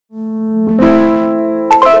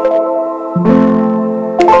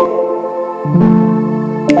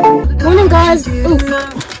guys.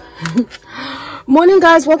 Morning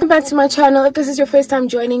guys, welcome back to my channel. If this is your first time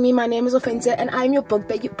joining me, my name is Ofensa and I'm your book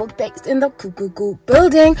based in the Kukuku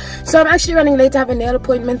building. So I'm actually running late to have a nail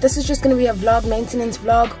appointment. This is just going to be a vlog, maintenance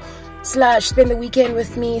vlog slash spend the weekend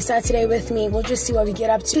with me, Saturday with me. We'll just see what we get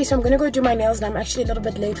up to. So I'm going to go do my nails and I'm actually a little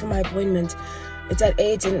bit late for my appointment. It's at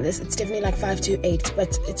 8 and it's definitely like 5 to 8,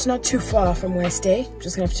 but it's not too far from where I stay. I'm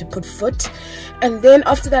just gonna have to put foot. And then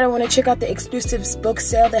after that I want to check out the exclusives book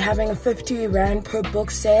sale. They're having a 50 rand per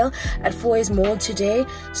book sale at Baes Mall today.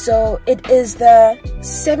 So it is the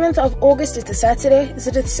 7th of August. It's a Saturday. Is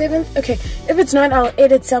it the 7th? Okay, if it's not, I'll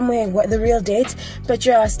edit somewhere the real date. But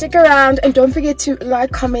yeah, stick around and don't forget to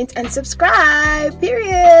like, comment and subscribe,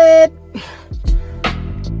 period.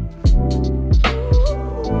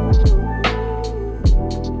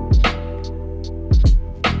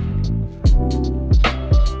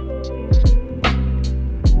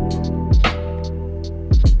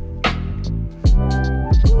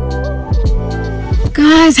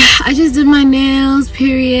 Guys, I just did my nails,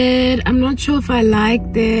 period. I'm not sure if I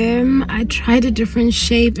like them. I tried a different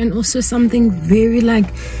shape and also something very like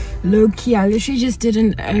low-key. I literally just did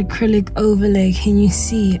an acrylic overlay. Can you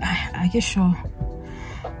see? I guess sure.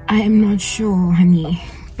 I am not sure, honey,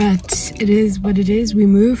 but it is what it is. We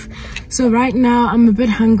move. So right now I'm a bit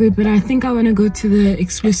hungry, but I think I want to go to the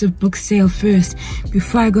exclusive book sale first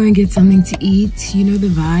before I go and get something to eat. You know the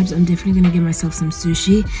vibes. I'm definitely gonna get myself some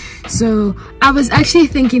sushi. So I was actually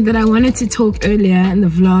thinking that I wanted to talk earlier in the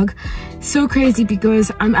vlog. So crazy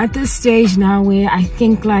because I'm at this stage now where I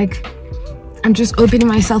think like I'm just opening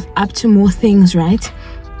myself up to more things, right?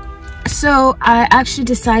 So I actually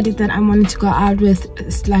decided that I wanted to go out with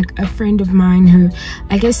like a friend of mine who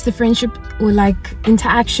I guess the friendship or like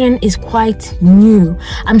interaction is quite new.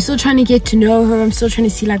 I'm still trying to get to know her. I'm still trying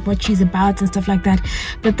to see like what she's about and stuff like that.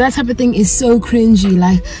 But that type of thing is so cringy,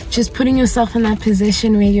 like just putting yourself in that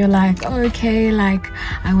position where you're like, oh, okay, like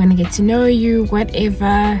I want to get to know you,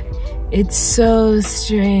 whatever. It's so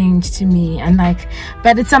strange to me, and like,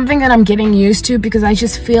 but it's something that I'm getting used to because I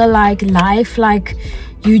just feel like life, like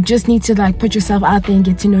you just need to like put yourself out there and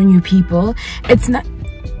get to know new people. It's not,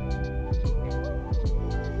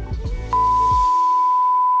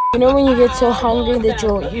 you know, when you get so hungry that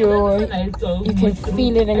you can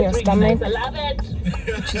feel it in your stomach,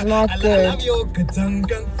 which is not good.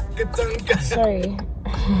 Sorry.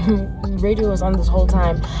 Radio was on this whole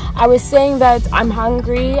time. I was saying that I'm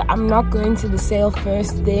hungry. I'm not going to the sale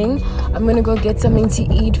first thing. I'm gonna go get something to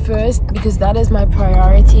eat first because that is my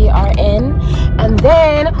priority, RN. And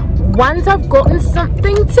then once I've gotten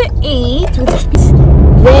something to eat,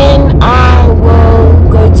 then I will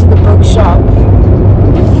go to the bookshop.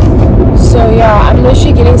 So yeah, I'm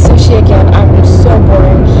literally getting sushi again. I'm so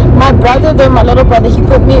boring. My brother though, my little brother, he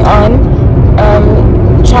put me on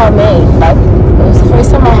chow mein. Like it was the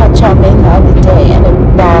first time I had chow mein the other day and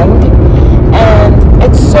it banged, and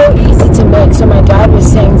it's so easy to make. So my dad was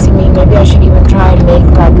saying to me maybe I should even try and make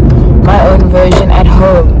like my own version at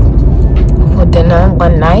home for dinner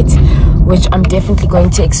one night, which I'm definitely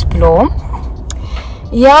going to explore.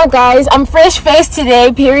 Yeah guys, I'm fresh faced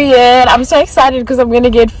today, period. I'm so excited because I'm gonna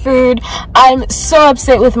get food. I'm so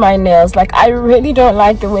upset with my nails. Like I really don't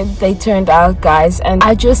like the way they turned out, guys, and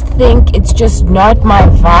I just think it's just not my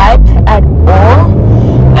vibe at all.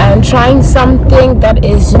 And trying something that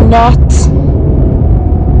is not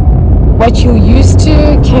what you used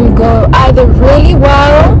to can go either really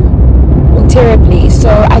well or terribly. So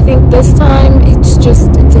I think this time it's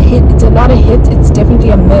a hit. It's a lot of hit. It's definitely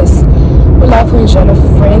a miss. We love each other,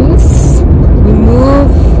 friends. We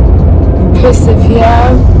move, we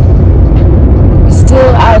persevere. We're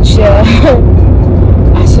still out here.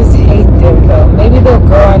 I just hate them though. Maybe they'll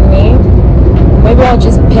grow on me. Maybe I'll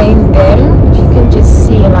just paint them. If you can just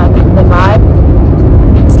see like the vibe.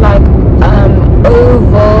 It's like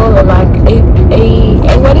oval or like a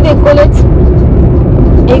what do they call it?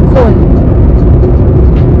 Acorn.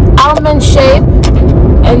 Almond shape.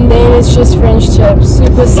 And then it's just French tips,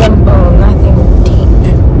 super simple, nothing deep.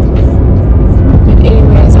 But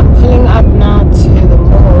anyways, I'm pulling up now to the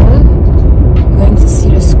mall. I'm going to see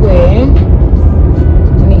the square.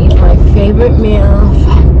 I'm gonna eat my favorite meal.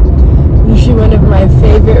 Usually one of my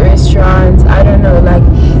favorite restaurants. I don't know, like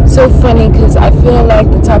so funny because I feel like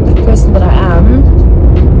the type of person that I am.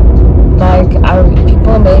 Like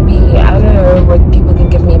people maybe, I don't know what people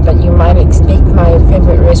think of me, but you might expect my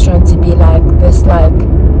favorite restaurant to be like this like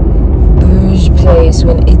bougie place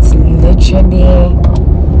when it's literally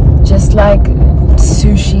just like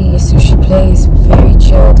sushi place, very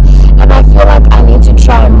chilled. And I feel like I need to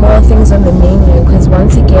try more things on the menu because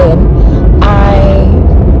once again I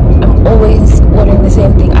am always ordering the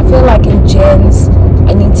same thing. I feel like in jail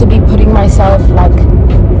myself like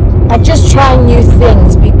just trying new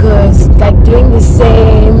things, because like doing the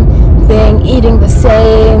same thing, eating the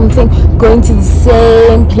same thing, going to the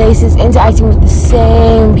same places, interacting with the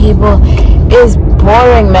same people is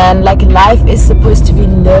boring, man. Like, life is supposed to be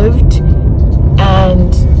lived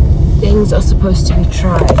and things are supposed to be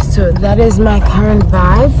tried. So that is my current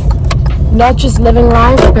vibe. Not just living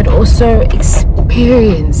life, but also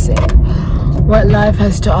experiencing what life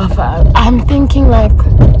has to offer. I'm thinking like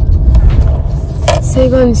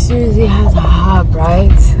Sego and Susie has a hub, right?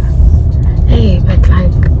 Hey, but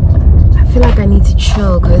like I feel like I need to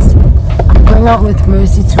chill because I'm going out with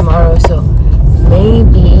Mercy tomorrow. So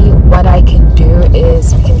maybe what I can do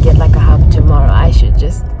is we can get like a hub tomorrow. I should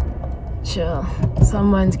just chill.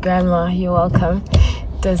 Someone's grandma, you're welcome,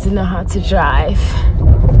 doesn't know how to drive.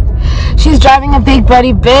 She's driving a big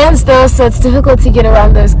body Baes though, so it's difficult to get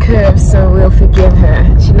around those curves, so we'll forgive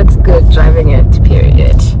her. She looks good driving it,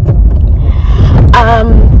 period.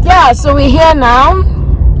 Yeah, so we're here now.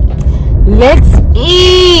 Let's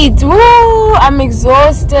eat. Woo! I'm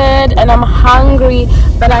exhausted and I'm hungry,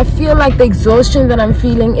 but I feel like the exhaustion that I'm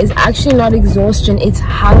feeling is actually not exhaustion, it's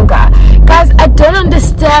hunger. Guys, I don't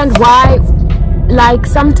understand why, like,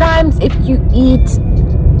 sometimes if you eat,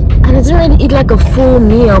 and I didn't really eat like a full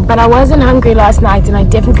meal, but I wasn't hungry last night and I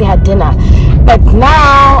definitely had dinner. But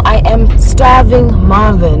now I am starving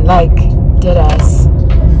Marvin, like deadass.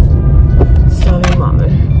 Starving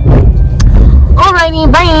Marvin.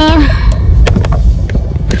 Alrighty, bye.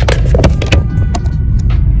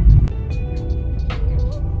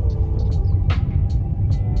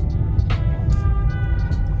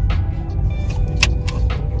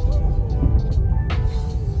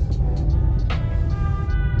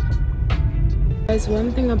 There's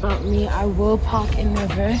one thing about me, I will park in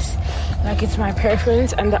reverse, like it's my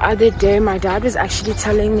preference. And the other day my dad was actually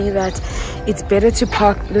telling me that it's better to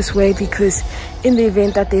park this way because in the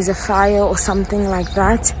event that there's a fire or something like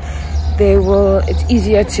that, it's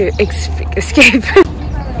easier to escape.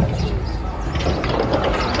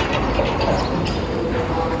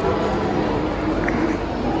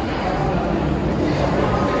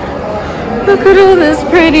 Look at all this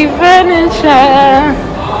pretty furniture.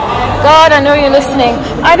 God, I know you're listening.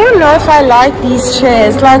 I don't know if I like these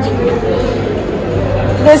chairs. Like,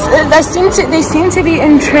 they seem to be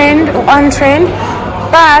in trend or on trend,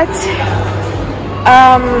 but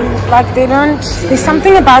like there's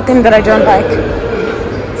something about them that I don't like.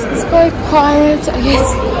 So it's quite quiet. I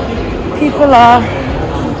guess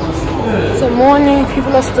it's a morning,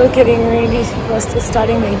 people are still getting ready, people are still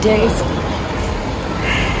starting their days.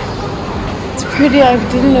 It's pretty. I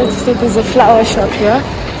didn't notice that there's a flower shop here.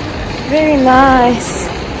 Very nice.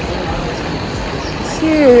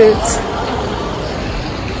 Cute.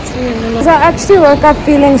 So I actually woke up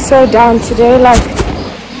feeling so down today. Like,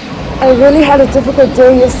 I really had a difficult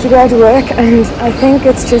day yesterday at work, and I think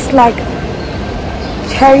it's just like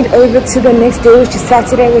carried over to the next day, which is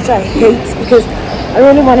Saturday, which I hate because I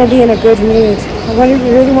really want to be in a good mood. I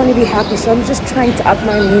really want to be happy, so I'm just trying to up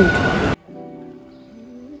my mood.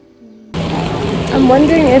 I'm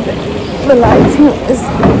wondering if the lighting is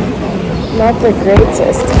not the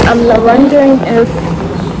greatest. I'm wondering if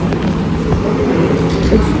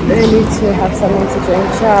it's early to have something to drink.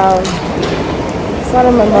 Ciao. It's not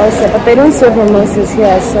a mimosa, but they don't serve mimosas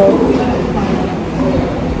here, so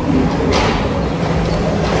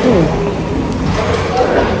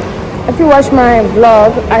if you watch my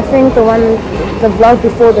vlog, I think the vlog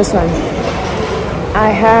before this one, I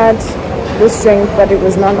had this drink, but it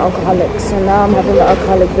was non-alcoholic, so now I'm having the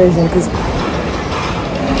alcoholic version because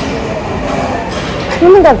I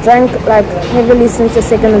don't think I've drank like heavily since the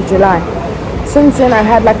 2nd of July. Since then I've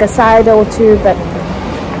had like a cider or two, but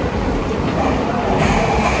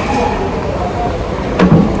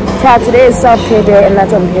today is self-care day and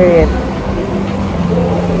that's on period.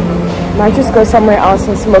 Might just go somewhere else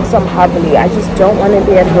and smoke some herbally. I just don't want to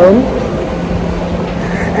be at home.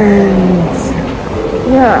 And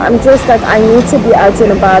yeah, I'm just like, I need to be out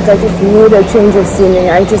and about. I just need a change of scenery.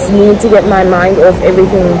 I just need to get my mind off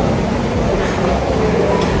everything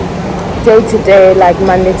day to day, like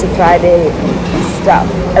Monday to Friday stuff.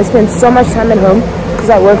 I spend so much time at home because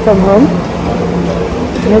I work from home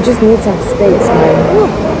and I just need some space, man. Woo.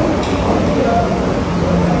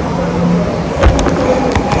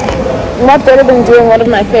 What better than doing one of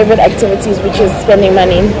my favorite activities, which is spending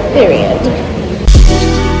money, period.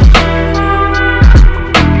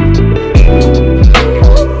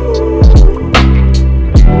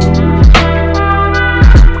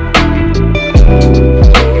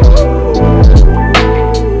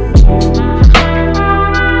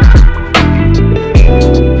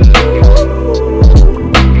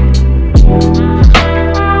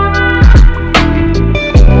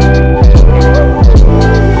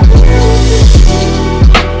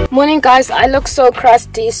 morning, guys. I look so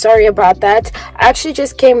crusty, sorry about that. I actually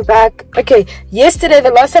just came back. Okay, yesterday,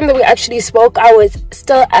 the last time that we actually spoke, I was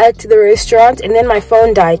still at the restaurant, and then my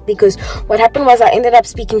phone died because what happened was I ended up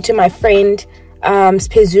speaking to my friend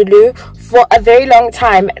Spezulu for a very long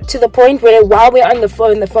time, to the point where while we're on the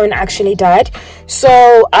phone actually died.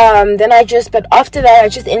 So then but after that I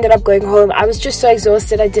just ended up going home. I was just so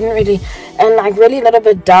exhausted. I didn't really, and like really a little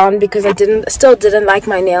bit down because I still didn't like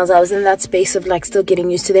my nails. I was in that space of like still getting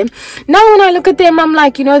used to them. Now when I look at them, I'm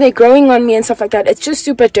like, you know, they're growing on me and stuff like that. It's just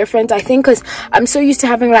super different, I think, because I'm so used to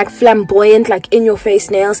having like flamboyant, like in your face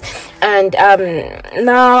nails. And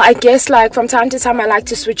now I guess like from time to time I like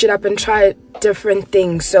to switch it up and try different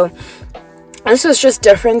things. So this is just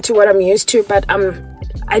different to what I'm used to, but I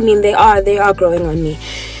mean, they are growing on me.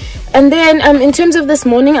 And then in terms of this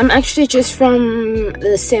morning, I'm actually just from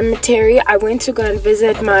the cemetery. I went to go and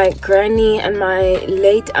visit my granny and my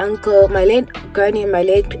late granny and my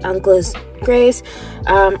late uncle's graves.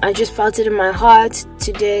 I just felt it in my heart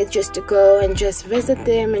today just to go and just visit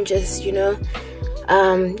them and just, you know,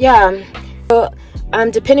 yeah. So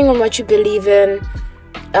depending on what you believe in,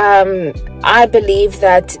 I believe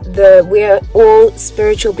that we're all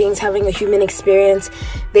spiritual beings having a human experience.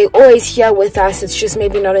 They're always here with us. It's just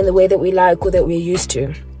maybe not in the way that we like or that we're used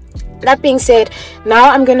to. That being said, now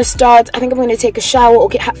I'm going to start. I think I'm going to take a shower.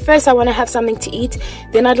 Okay, first I want to have something to eat.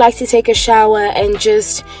 Then I'd like to take a shower and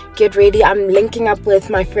just get ready. I'm linking up with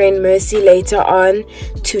my friend Mercy later on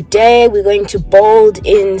today. We're going to Bold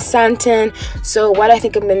in Sandton. So what I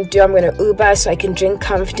think I'm going to do, I'm going to Uber so I can drink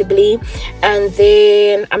comfortably. And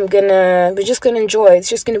then we're just going to enjoy. It's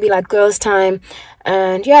just going to be like girls' time.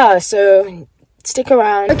 And yeah, so stick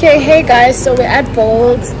around. Okay, hey guys, so we're at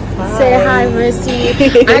Bold. Hi. Say hi, Mercy.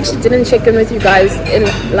 I actually didn't check in with you guys in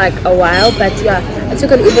like a while, but yeah, I took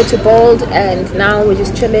an Uber to Bold and now we're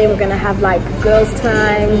just chilling. We're gonna have like girls'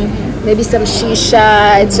 time, maybe some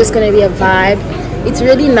shisha. It's just gonna be a vibe. It's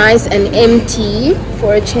really nice and empty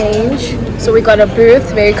for a change. So we got a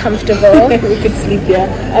booth, very comfortable. We could sleep here.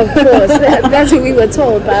 Of course, that's what we were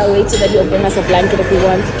told by a waiter, that he'll bring us a blanket if we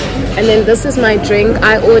want. And then this is my drink.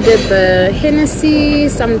 I ordered the Hennessy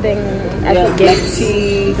something, I forget.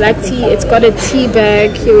 Black tea. It's got a tea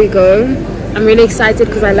bag. Here we go. I'm really excited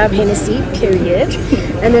because I love Hennessy, period.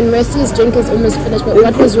 And then Mercy's drink is almost finished. But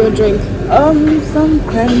what was your drink? Some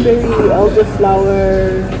cranberry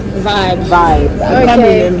elderflower vibe. I can't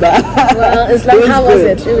remember. Well, it's like, how was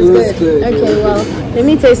it? It was good. Okay, well, let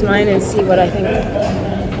me taste mine and see what I think.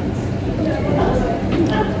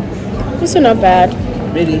 These are not bad.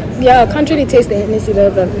 Really? Yeah, I can't really taste the Hennessy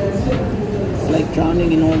though, but it's like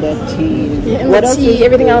drowning in all that tea. Yeah, and what tea,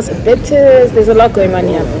 everything else, bitters. There's a lot going on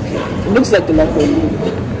here. Okay. It looks like a lot going on.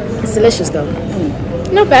 It's delicious though.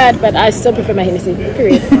 Not bad, but I still prefer my Hennessy,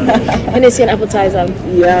 period. Hennessy and appetizer.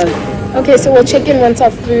 Yes. Okay, so we'll check in once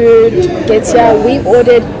our food gets here. We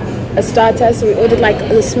ordered a starter, so we ordered like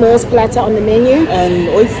a small platter on the menu. And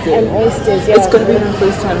oysters. Yeah. It's going to be my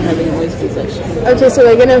first time having oysters actually. Okay, so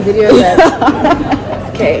we're going to video that.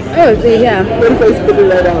 Okay. Oh, yeah.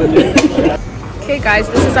 Okay guys,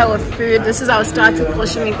 this is our food. This is our starter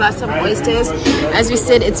portion. We got some oysters. As we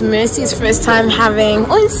said, it's Mercy's first time having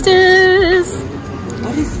oysters.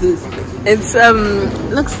 What is this? It's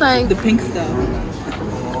looks like the pink stuff.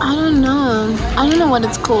 I don't know what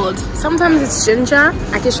it's called. Sometimes it's ginger.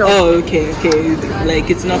 I can show. Oh, okay. Like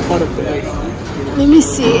it's not part of the oyster. Let me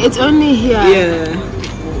see. It's only here. Yeah.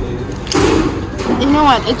 You know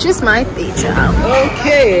what? It just might be out.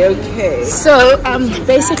 Okay. So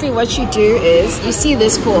basically what you do is, you see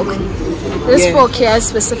this fork. This fork here is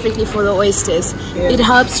specifically for the oysters. Yeah. It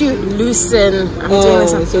helps you loosen.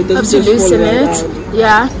 So it helps you loosen it.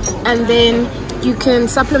 Yeah, and then you can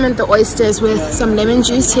supplement the oysters with some lemon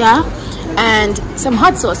juice here and some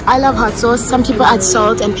hot sauce. I love hot sauce. Some people add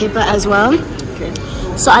salt and pepper as well. Okay.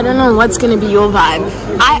 So I don't know what's gonna be your vibe.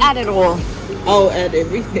 I add it all. I'll add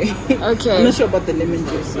everything. Okay. I'm not sure about the lemon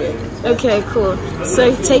juice yet. Okay, cool.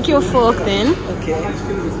 So take your fork then. Okay.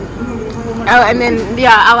 Oh, and then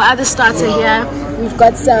yeah, our other starter here. We've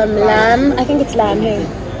got some lamb. I think it's lamb here.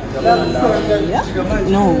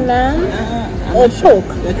 No. Lamb or pork?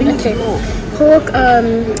 I think it's pork.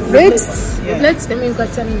 Ribs. Riblets. Then we've got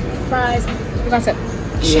some fries. We've got some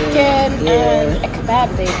chicken and a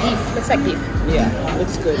kebab there. Beef. Looks like beef. Yeah,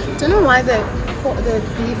 looks good. Don't know why the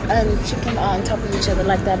beef and chicken are on top of each other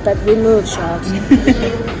like that, but we move short.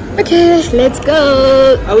 Okay, let's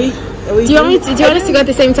go. Are we do you want us to go at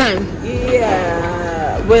the same time?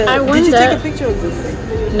 Yeah. Well, did you take a picture of this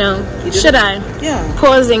thing? No. Should I? Yeah.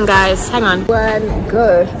 Pausing, guys. Hang on. One,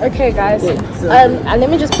 go. Okay, guys. Let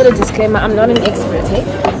me just put a disclaimer. I'm not an expert, eh?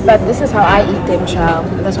 But this is how I eat them, child.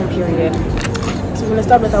 That's one period. So we're gonna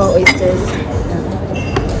start with our oysters.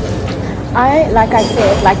 Like I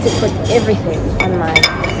said, like to put everything on mine.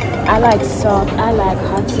 I like salt. I like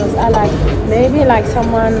hot sauce. I like maybe like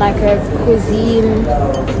someone like a cuisine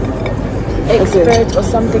expert or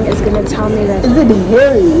something is gonna tell me that. Is it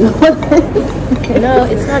hairy? No,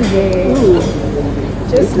 it's not hairy.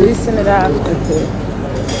 Just loosen it up. Okay.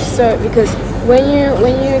 So because when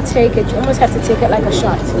you take it, you almost have to take it like a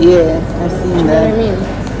shot. Yeah, I've seen You know that. what I mean?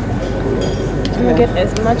 I'm gonna get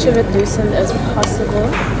as much of it loosened as possible.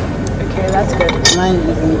 Okay, that's good. Mine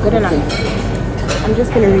isn't Good enough. I'm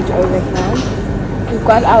just gonna reach over here. We've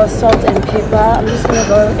got our salt and pepper. I'm just gonna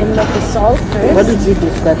go in with the salt first. What did you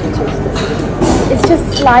describe the taste? It's just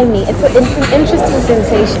slimy. It's an interesting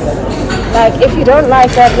sensation. Like if you don't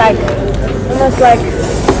like that, like almost like,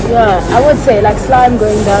 yeah, I would say like slime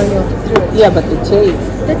going down your throat. Yeah, but the taste.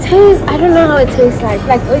 The taste, I don't know how it tastes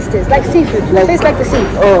like oysters, like seafood. It tastes like the sea.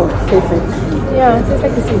 Oh, tastes like sea. Yeah, it tastes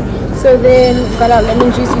like the sea. So then we've got our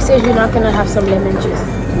lemon juice. You said you're not gonna have some lemon juice.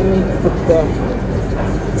 Let me put the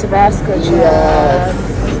Tabasco. Yes.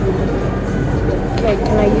 Okay,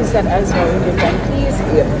 can I use that as well when you're done, please?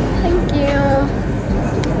 Yeah. Thank you.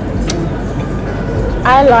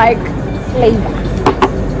 I like flavor.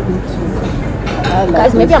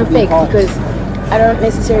 Guys, maybe I'm fake because I don't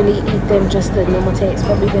necessarily eat them just the normal taste.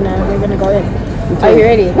 But we're gonna go in. Okay. Are you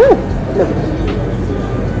ready? Woo!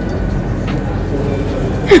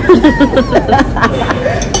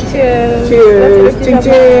 Cheers. Cheers. Ching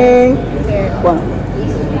ching. One.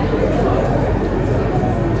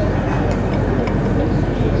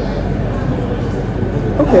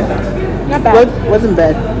 Okay. Not bad. Wasn't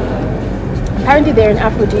bad. Apparently they're an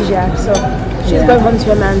aphrodisiac, so she's going home to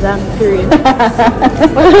her man's period.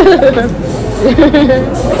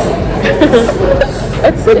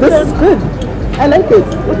 This is good. I like it.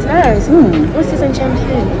 It's nice. What's this in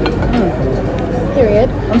champagne? Period.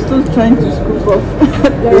 I'm still trying to scoop off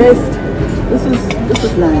the rest. This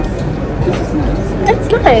is nice. This is nice. It's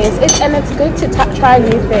nice. It's good to try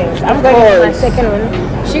new things. I'm going with my second one.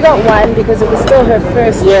 She got one because it was still her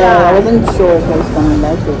first try. I wasn't sure if I was gonna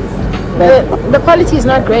like it. The quality is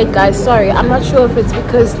not great, guys. Sorry, I'm not sure if it's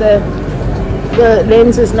because the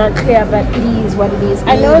lens is not clear, but it is what it is.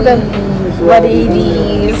 I know what it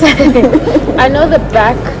is. I know the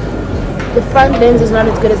front lens is not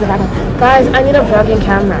as good as the back one. Guys, I need a vlogging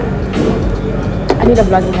camera.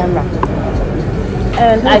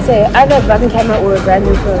 And I say either a vlogging camera or a brand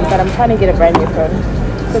new phone, but I'm trying to get a brand new phone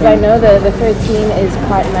because I know the 13 is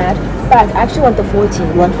quite mad. But I actually want the 14.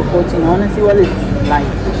 You want the 14? I want to see what it's like.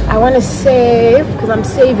 I want to save because I'm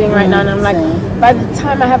saving right now, and I'm like, by the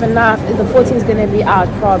time I have enough, the 14 is gonna be out,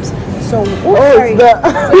 props. So sorry.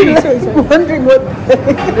 Sorry. Wondering what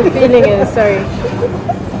the feeling is. Sorry.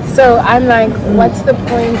 So I'm like, what's the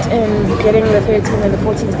point in getting the 13 when the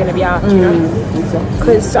 14 is gonna be out? You know?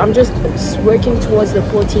 Because I'm just working towards the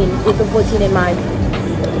 14 with the 14 in mind.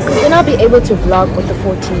 Then I'll be able to vlog with the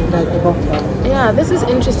 14. Yeah, this is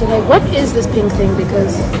interesting. Like, what is this pink thing?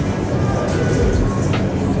 Because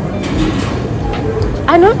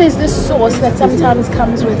I know there's this sauce that sometimes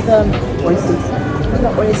comes with oysters.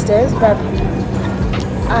 Not oysters, but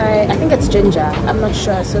I think it's ginger. I'm not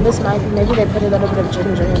sure. So this might maybe they put a little bit of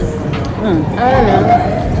ginger in. I don't know.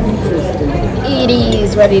 Interesting. It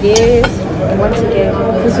is what it is. Once again,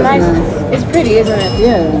 it's nice. It's pretty, isn't it?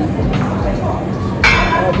 Yeah.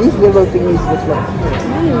 These little thingies look like,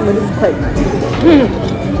 but it's quite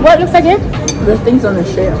nice. What looks like it? The things on the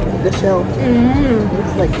shell. The shell.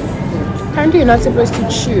 Looks like. Apparently, you're not supposed to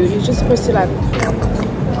chew. You're just supposed to like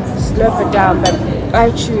slurp it down. But I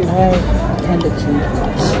chew. I kind of chew.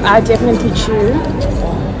 I definitely chew.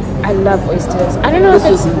 I love oysters. I don't know if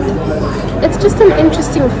it's just an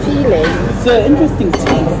interesting feeling. It's an interesting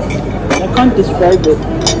taste. I can't describe it.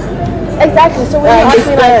 Exactly. So when you ask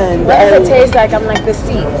me like, what does it taste like? I'm like the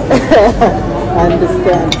sea. I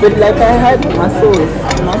understand. But like I had mussels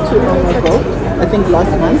not too long ago. I think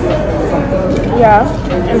last month. Yeah.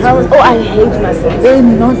 And how was? Oh, I hate mussels. They're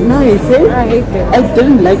not nice, eh? I hate them. I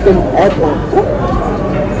didn't like them at all.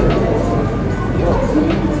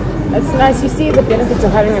 It's nice. You see the benefits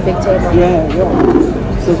of having a big table. Yeah.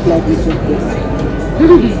 So glad we took this.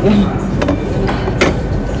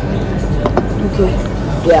 Okay.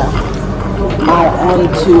 Yeah. I am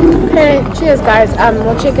too. Okay, cheers guys.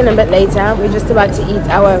 We'll check in a bit later. We're just about to eat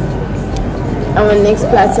our next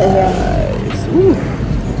platter here. Ooh.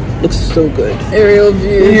 Looks so good. Aerial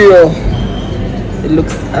view. Yeah. It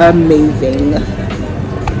looks amazing.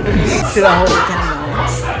 Should I hold the camera?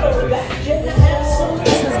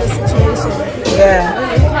 This is the situation. Yeah.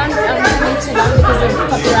 You can't make too long because of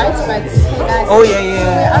copyright, but hey guys. Oh yeah, yeah.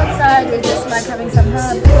 We're outside, we're just like having some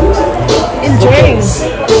herb. Enjoying.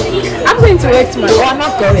 I'm going to work tomorrow. Oh, I'm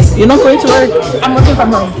not going. You're not going to work? I'm working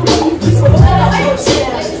from home.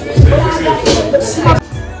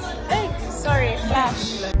 Hey, sorry,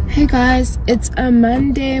 flash. Hey guys, it's a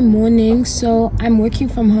Monday morning, so I'm working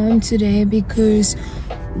from home today because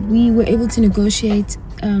we were able to negotiate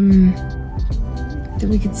that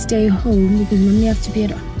we could stay home because we only have to be at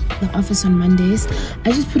the office on Mondays.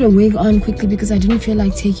 I just put a wig on quickly because I didn't feel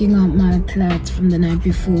like taking out my plait from the night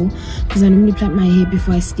before, because I normally plait my hair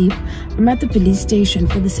before I sleep. I'm at the police station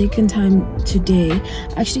for the second time today.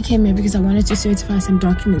 I actually came here because I wanted to certify some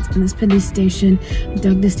documents in this police station,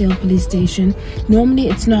 Douglasdale police station. Normally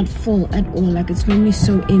it's not full at all, like it's normally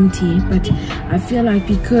so empty, but I feel like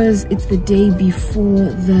because it's the day before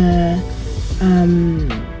the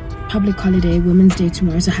public holiday, Women's Day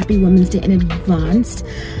tomorrow, so happy Women's Day in advance.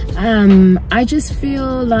 I just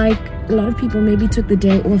feel like a lot of people maybe took the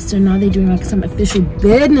day off, so now they're doing like some official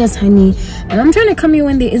business, honey, and I'm trying to come here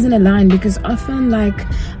when there isn't a line, because often like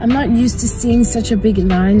I'm not used to seeing such a big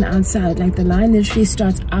line outside. Like the line literally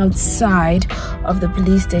starts outside of the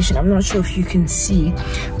police station. I'm not sure if you can see,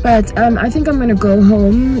 but I think I'm gonna go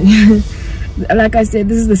home. Like I said,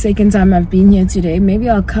 this is the second time I've been here today. Maybe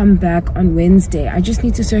I'll come back on Wednesday. I just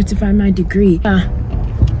need to certify my degree.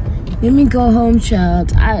 Let me go home,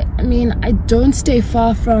 child. I mean, I don't stay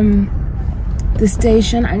far from the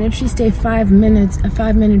station. I literally stay 5 minutes, a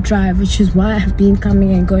 5-minute drive, which is why I've been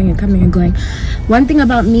coming and going and coming and going. One thing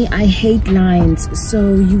about me, I hate lines,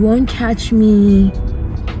 so you won't catch me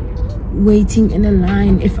waiting in a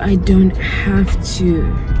line if I don't have to,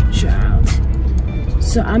 child.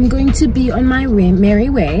 So I'm going to be on my merry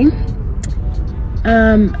way,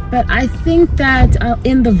 but I think that I'll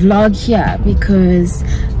end the vlog here because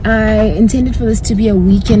I intended for this to be a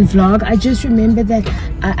weekend vlog. I just remembered that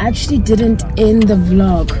I actually didn't end the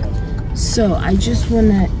vlog, so I just want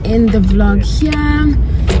to end the vlog here.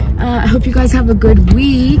 I hope you guys have a good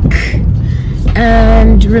week,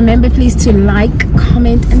 and remember please to like,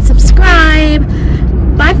 comment and subscribe.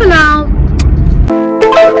 Bye for now.